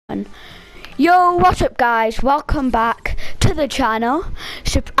Yo, what's up guys? Welcome back to the channel at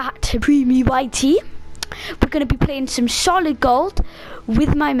SHAREfactory. We're going to be playing some Solid Gold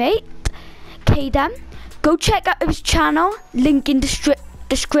with my mate Kadem. Go check out his channel, link in the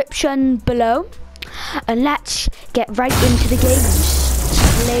description below. And let's get right into the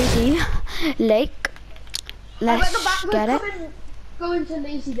games. Lazy Lake. Let's get it. Going to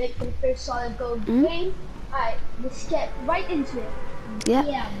Lazy Lake for the first Solid Gold game. Alright, let's get right into it.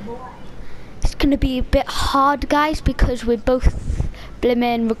 Yeah, boy. It's gonna be a bit hard, guys, because we're both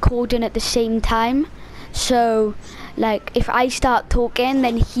blimmin' recording at the same time. So, like, if I start talking,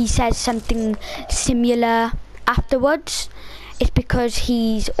 then he says something similar afterwards. It's because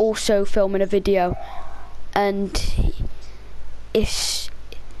he's also filming a video, and it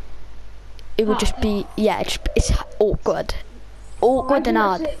would just be it's awkward and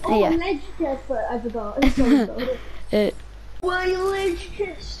hard. Ledge chest, but I forgot. Why ledge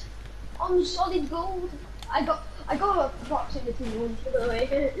chest? On Solid Gold. I got a proximity once, by the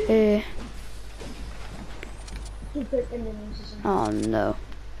way. Oh no.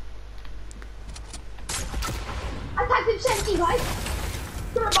 I typed in 75.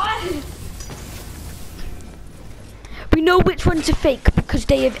 Goodbye. We know which ones are fake because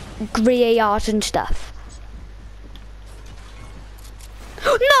they have grey ARs and stuff.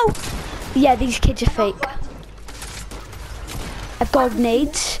 No! Yeah, these kids are fake. I've got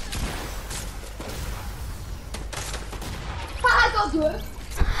grenades. I got good.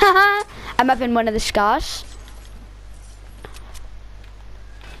 I'm having one of the scars.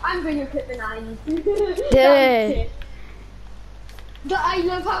 I'm going to clip the 9. But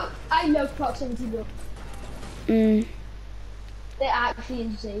I love proximity builds. They're actually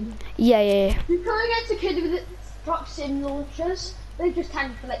insane. Yeah. You're coming against a kid with proxim launchers. They just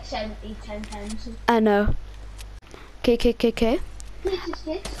tank for like 70, 10 times. I know. Okay. Kids.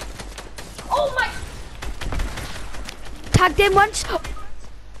 Oh my! Tagged him once.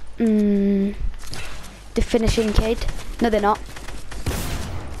 The finishing kid. No, they're not.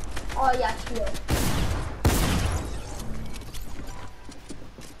 Oh yeah, true.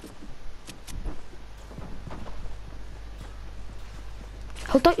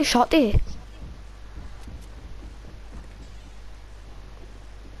 Hold out your shot there.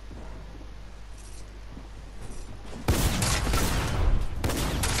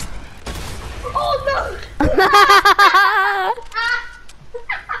 Oh no!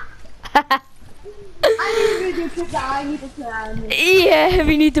 I need to put that. Yeah,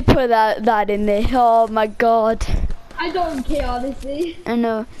 we need to put that in there. Oh my god. I don't care, honestly. I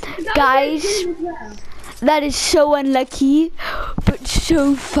know. Guys, that is so unlucky, but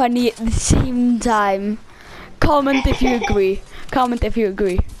so funny at the same time. Comment if you agree. Comment if you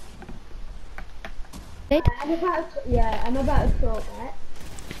agree. I'm about to throw that.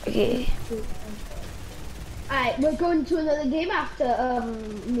 Okay. Alright, we're going to another game after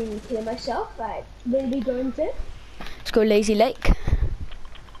me killing myself. Right, where are we going to? Let's go Lazy Lake.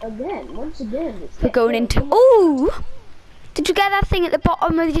 Once again. We're going into. Ooh! Did you get that thing at the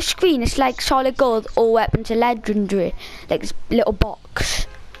bottom of your screen? It's like Solid Gold, all weapons are legendary. Like this little box.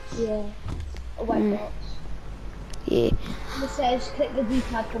 Yeah. A white box. Yeah. It says click the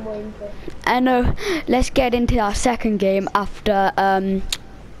D-pad for more info. I know. Let's get into our second game after Nothing.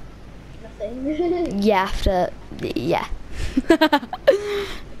 yeah.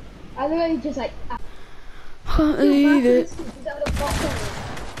 I literally just like. Can't believe it.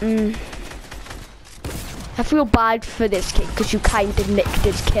 I feel bad for this kid because you kind of nicked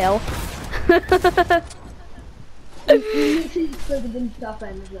his kill. What's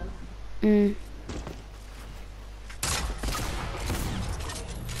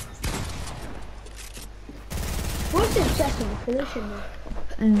the obsession with finishing?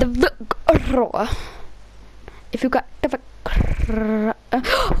 If you got the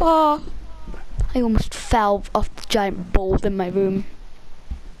oh, I almost fell off the giant balls in my room.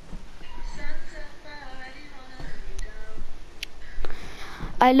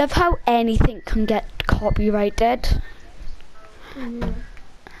 I love how anything can get copyrighted.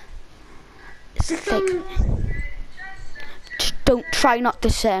 It's like, just don't try not to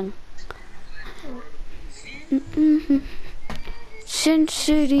sing. Sin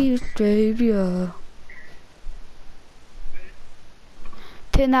City Arabia.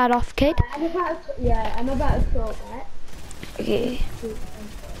 Turn that off, kid. I'm about to throw that. Okay.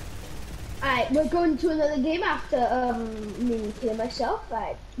 Alright, we're going to another game after me killing myself.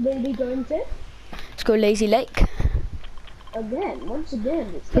 Right, where are we going to? Let's go Lazy Lake. Once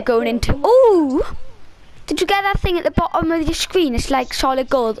again. We're going into. Ooh! Did you get that thing at the bottom of your screen? It's like Solid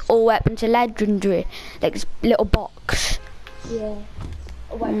Gold, all weapons are legendary. Like this little box. Yeah.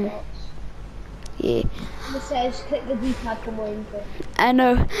 a white box. Yeah. And it says click the D-pad for more info. I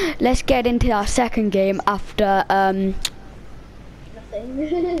know. Let's get into our second game after Nothing.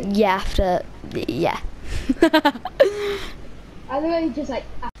 yeah, after yeah. Otherwise just like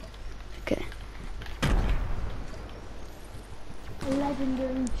Okay. a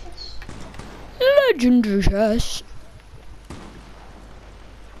legendary chest. Legendary chest.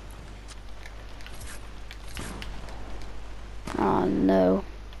 Oh no.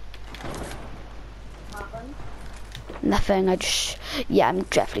 Nothing, yeah, I'm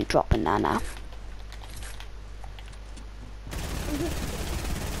definitely dropping that now.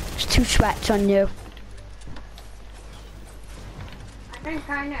 There's 2 sweats on you. I think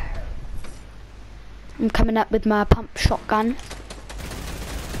I know. I'm coming up with my pump shotgun.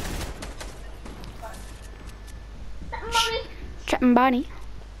 Mommy, Chatting Barney.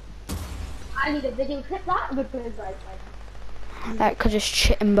 I need a video clip that because like That because it's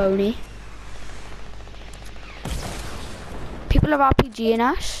chitting bony. People are RPGing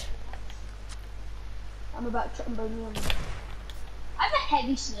us. I'm about to bone one. I have a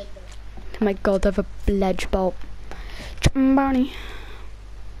heavy sniper. Oh my god, I have a ledge bolt. Chatting Barney.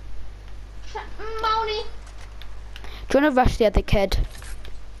 Money. Do you want to rush the other kid?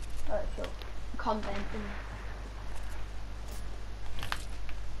 Alright, sure. Content.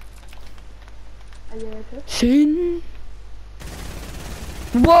 Are you okay? Sin.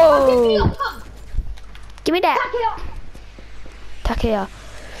 Oh, Whoa! Give me that. Back it up. Takea.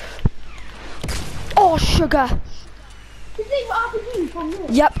 Oh, sugar. Is it RPG from here?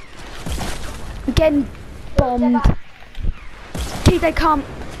 Yep. Getting bombed. Kid, I can't.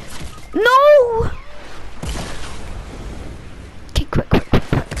 No! Okay, quick.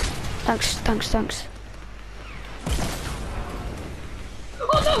 Thanks.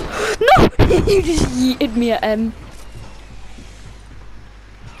 Oh no! No! You just yeeted me at him.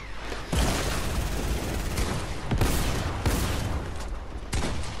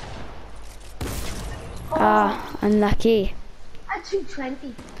 Ah, unlucky. At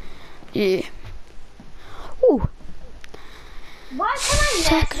 220. Yeah. Ooh. Why can I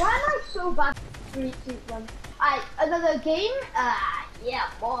miss? Why am I so bad? 3, 2, 1. Alright, another game? Yeah,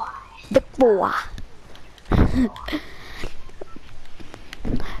 boy. Big boy.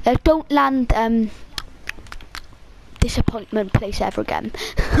 Don't land disappointment place ever again.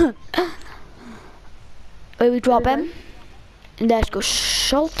 Where we drop him? Let's go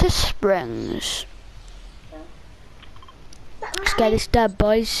Salter Springs. Let's get this dub,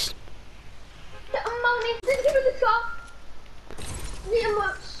 boys. Money. Didn't give it a shot. Need a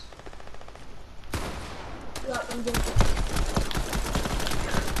much. Right, I'm doing it.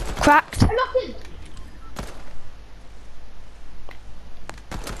 Cracked. I'm not in.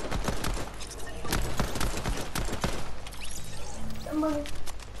 Money.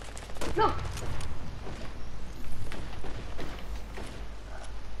 No.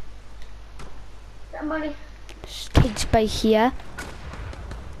 Money. Kids by here.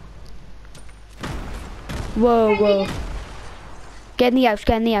 Whoa. Get in the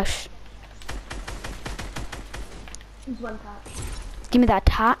house. He's one tap. Give me that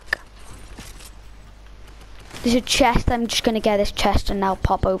tack. There's a chest. I'm just gonna get this chest and now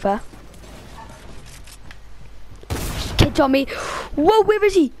pop over. Kids on me. Whoa, where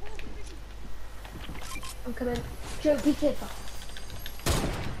is he? I'm coming. Joe, be careful.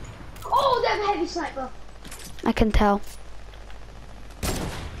 Oh, they have a heavy sniper. I can tell.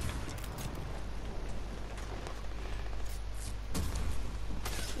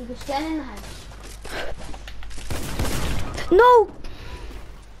 You can stand in the house. No!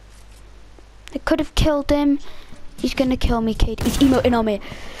 I could have killed him. He's gonna kill me, Kate. He's emoting on me.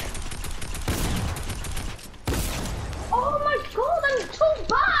 Oh my god, I'm too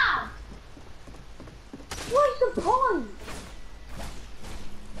bad! What's the point?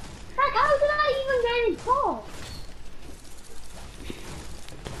 Like, how did I even get any points?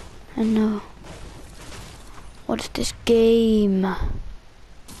 I know. What's this game? I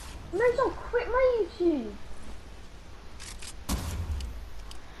might as well quit my YouTube.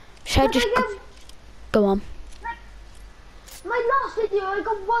 Should I just go on? My last video, I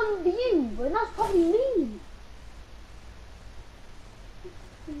got 1 view, and that's probably me.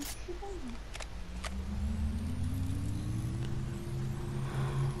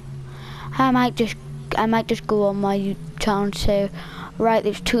 I might just go on my YouTube channel and say, right,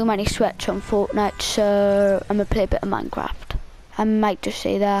 there's too many sweats on Fortnite, so I'm gonna play a bit of Minecraft. I might just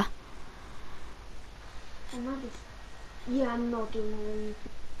say that. Yeah, I'm not doing anything.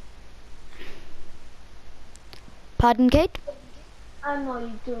 Pardon, Kate? I'm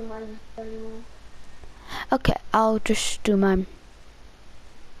not doing mine anymore. Okay, I'll just do mine.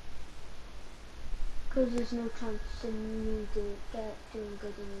 Because there's no chance in you doing good in a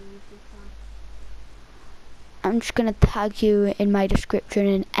YouTube channel. I'm just gonna tag you in my description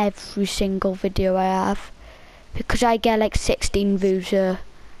in every single video I have, because I get like 16 views a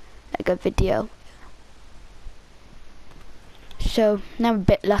video. So I'm a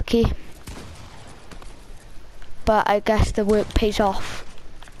bit lucky, but I guess the work pays off.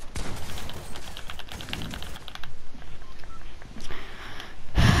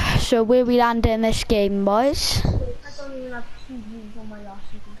 So where we land in this game, boys? I don't even have 2 views on my last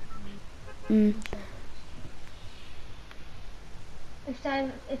video.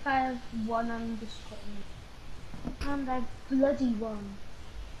 If I have 1, I'm just quitting it. And I bloody won.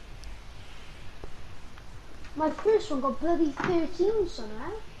 My first one got bloody 13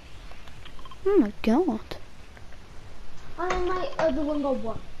 somehow. Oh my god. And then my other one got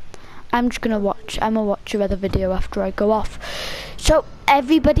 1. I'm gonna watch your other video after I go off. So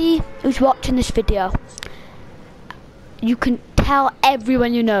everybody who's watching this video, you can tell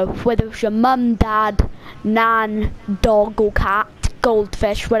everyone you know, whether it's your mum, dad, nan, dog or cat,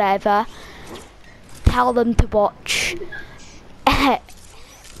 goldfish, whatever, tell them to watch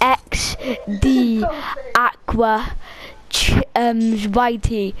XD Aqua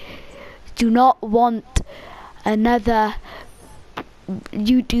Whitey. Do not want another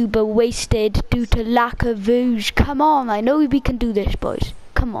YouTuber wasted due to lack of views. Come on, I know we can do this, boys.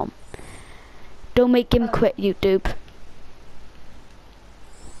 Come on. Don't make him quit YouTube.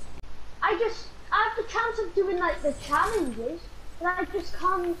 I have the chance of doing like the challenges, but I just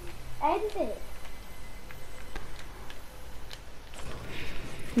can't edit it.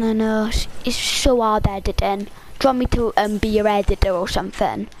 No, it's so hard editing. Do you want me to be your editor or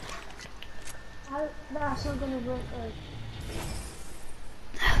something? That's not gonna work.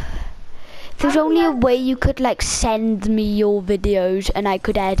 There's only a way you could like send me your videos and I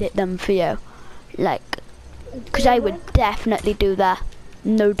could edit them for you. Like, because I would definitely do that,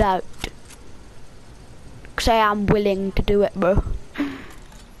 no doubt. Because I am willing to do it, bro. Should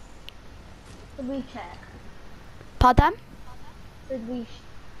we check? Pardon? Should we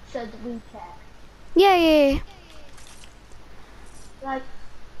check? Yeah. Like,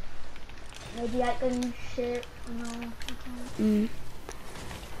 maybe I can share,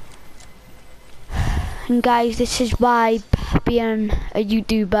 And guys, this is why being a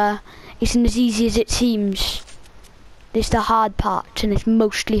YouTuber isn't as easy as it seems. There's the hard parts, and it's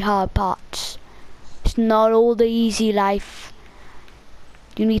mostly hard parts. It's not all the easy life.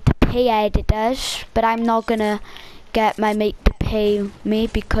 You need to pay editors, but I'm not gonna get my mate to pay me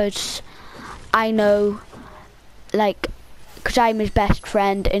because I know, like, because I'm his best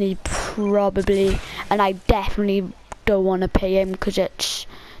friend and he probably, and I definitely don't want to pay him because it's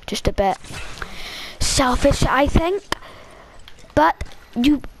just a bit selfish, I think. But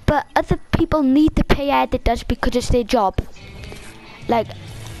other people need to pay editors because it's their job. Like,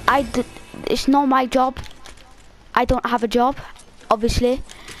 it's not my job. I don't have a job, obviously,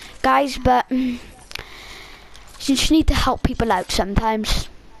 guys, but you just need to help people out sometimes.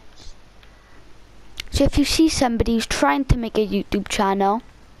 So if you see somebody who's trying to make a YouTube channel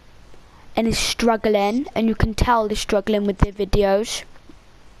and is struggling, and you can tell they're struggling with their videos,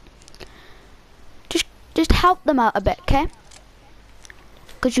 just help them out a bit, okay?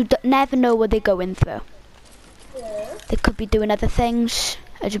 Because you never know what they're going through. Yeah. They could be doing other things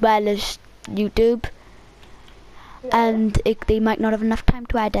as well as YouTube, and they might not have enough time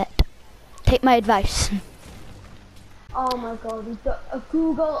to edit. Take my advice. Oh my god, we've got a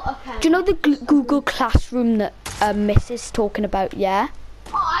Google account. Do you know the Google Classroom that Miss is talking about, yeah?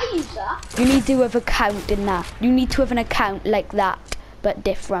 Oh, I use that. You need to have an account in that. You need to have an account like that, but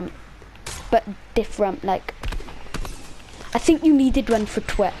different. Like, I think you needed one for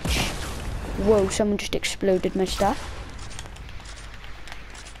Twitch. Whoa, someone just exploded my stuff.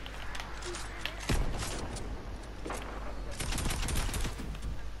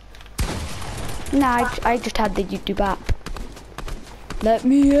 Nah, I just had the YouTube app. Let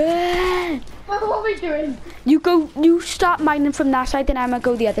me in! What are we doing? You start mining from that side, then I'm gonna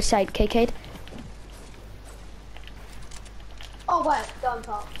go the other side, Kate. Oh wait, don't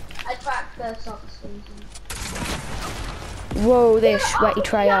talk. I cracked the soccer season. Whoa, they're sweaty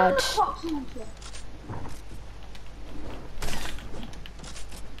tryhards.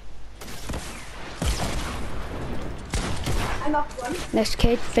 I knocked one. Next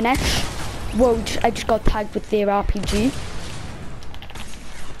kid, finish. Whoa, I just got tagged with their RPG.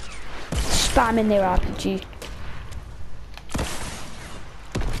 Spamming their RPG.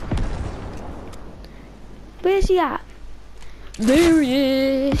 Where's he at? There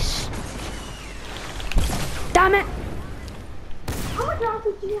he is. Damn it! How much much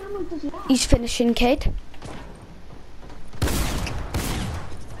RPG ammo does he have? He's finishing, Kate.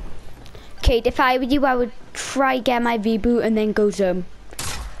 Kate, if I were you, I would try get my V-boot and then go zoom.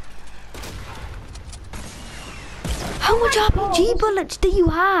 How much RPG bullets do you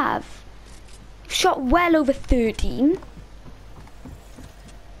have? You've shot well over 13.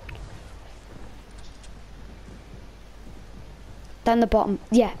 Down the bottom.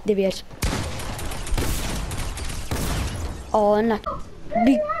 Yeah, there he is. Oh, no.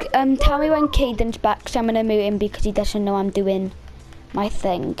 Tell me when Caden's back, so I'm gonna mute him because he doesn't know I'm doing my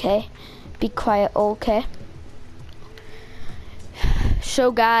thing, okay? Be quiet, okay?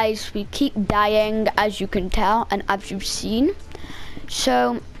 So guys, we keep dying, as you can tell, and as you've seen.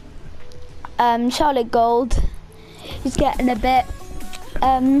 So, Solid Gold is getting a bit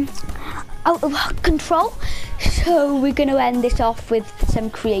out of control. So we're gonna end this off with some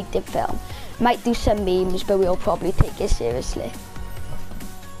creative film. Might do some memes, but we'll probably take it seriously.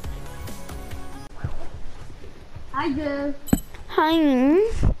 Hi, girl. Hi.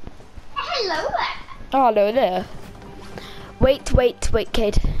 Hello there. Oh, hello there. Wait,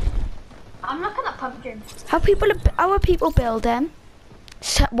 kid. I'm not gonna pump gym. How are people building?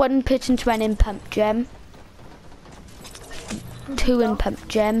 One person's running pump gym. Two in pump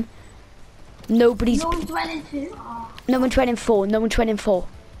gym. No one's running two? Oh. No one's running four. No one's running four.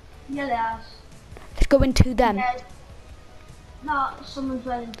 Yeah, there's. Let's go into them. Yeah. No, someone's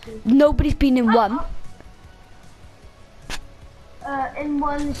running two. Nobody's been in one. In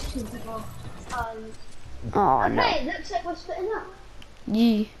one is two people. Oh no. Okay, looks like we're splitting up.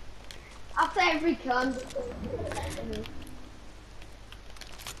 Yeah. After every kill, I'm just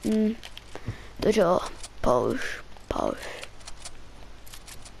The door. Pause.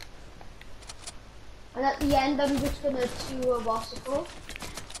 And at the end, I'm just gonna do a waterfall.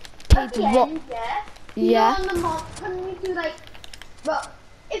 Kate, what? End, yeah. Yeah. You know, on the mod, can you do like, well,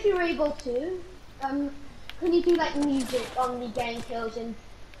 if you're able to, can you do like music on the gang kills and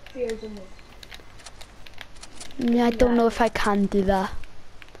fears and this? Yeah, I don't know if I can do that.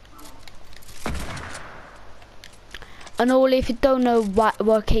 And all, if you don't know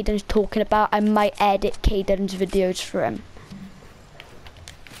what Caden's talking about, I might edit Caden's videos for him.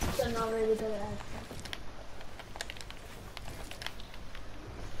 So I'm not really good at editing.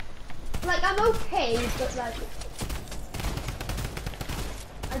 Like, I'm okay, but like,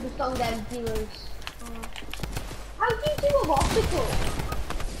 I just don't get viewers. How do you do a obstacle?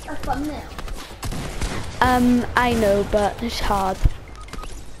 A thumbnail? I know, but it's hard.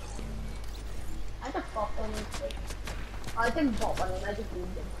 I just bought one. I didn't bought one, I just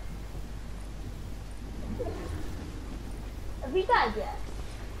used them. Have you died yet?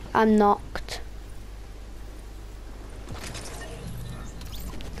 I'm knocked.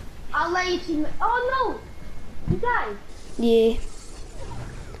 I'll let you see. Oh no! You died. Yeah.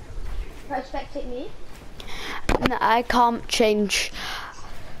 Can I spectate me? No, I can't change.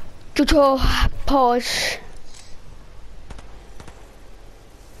 Pause.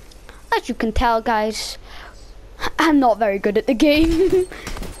 As you can tell, guys, I'm not very good at the game.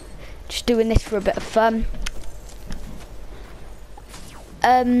 Just doing this for a bit of fun.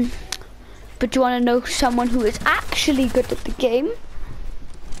 But do you want to know someone who is actually good at the game?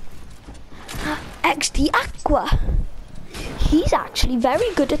 XD Aqua. He's actually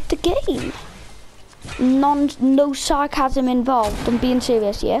very good at the game. No sarcasm involved. I'm being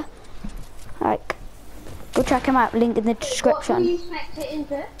serious, yeah? Like, go check him out. Link in the description. What do you spectate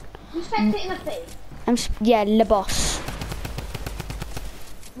into? You spectate in a thing? Yeah, Le Boss.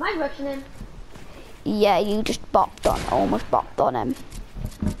 Am I rushing him? Yeah, you just almost bopped on him.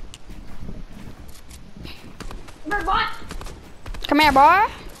 Come on, Come here, boy.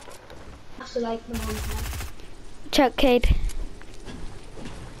 to like the whole time. Chuck Cade.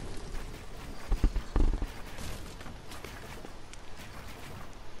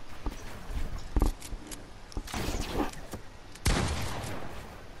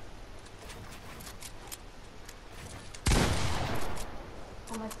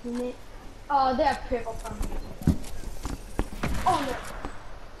 Oh, my teammate. Oh, they're purple pumpkins. Oh no.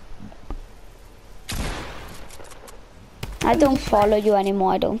 I don't follow you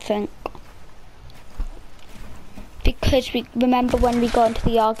anymore, I don't think. Because we remember when we got into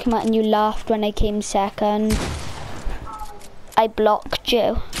the argument and you laughed when I came second. I blocked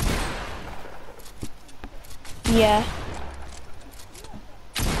you. Yeah.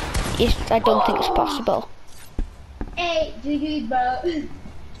 I don't think it's possible. Hey, GG's, bro.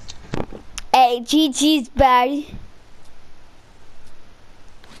 Hey, GG's, bro.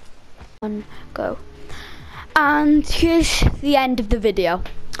 Go. And here's the end of the video.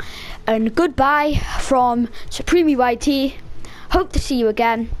 And goodbye from Supreme YT hope to see you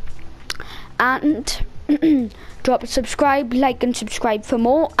again, and drop a subscribe, like and subscribe for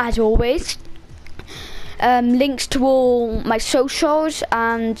more as always. Links to all my socials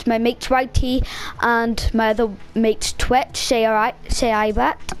and my mate's YT and my other mate's Twitch, say I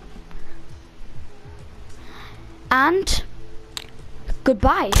bet. And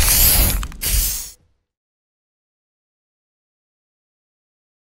goodbye.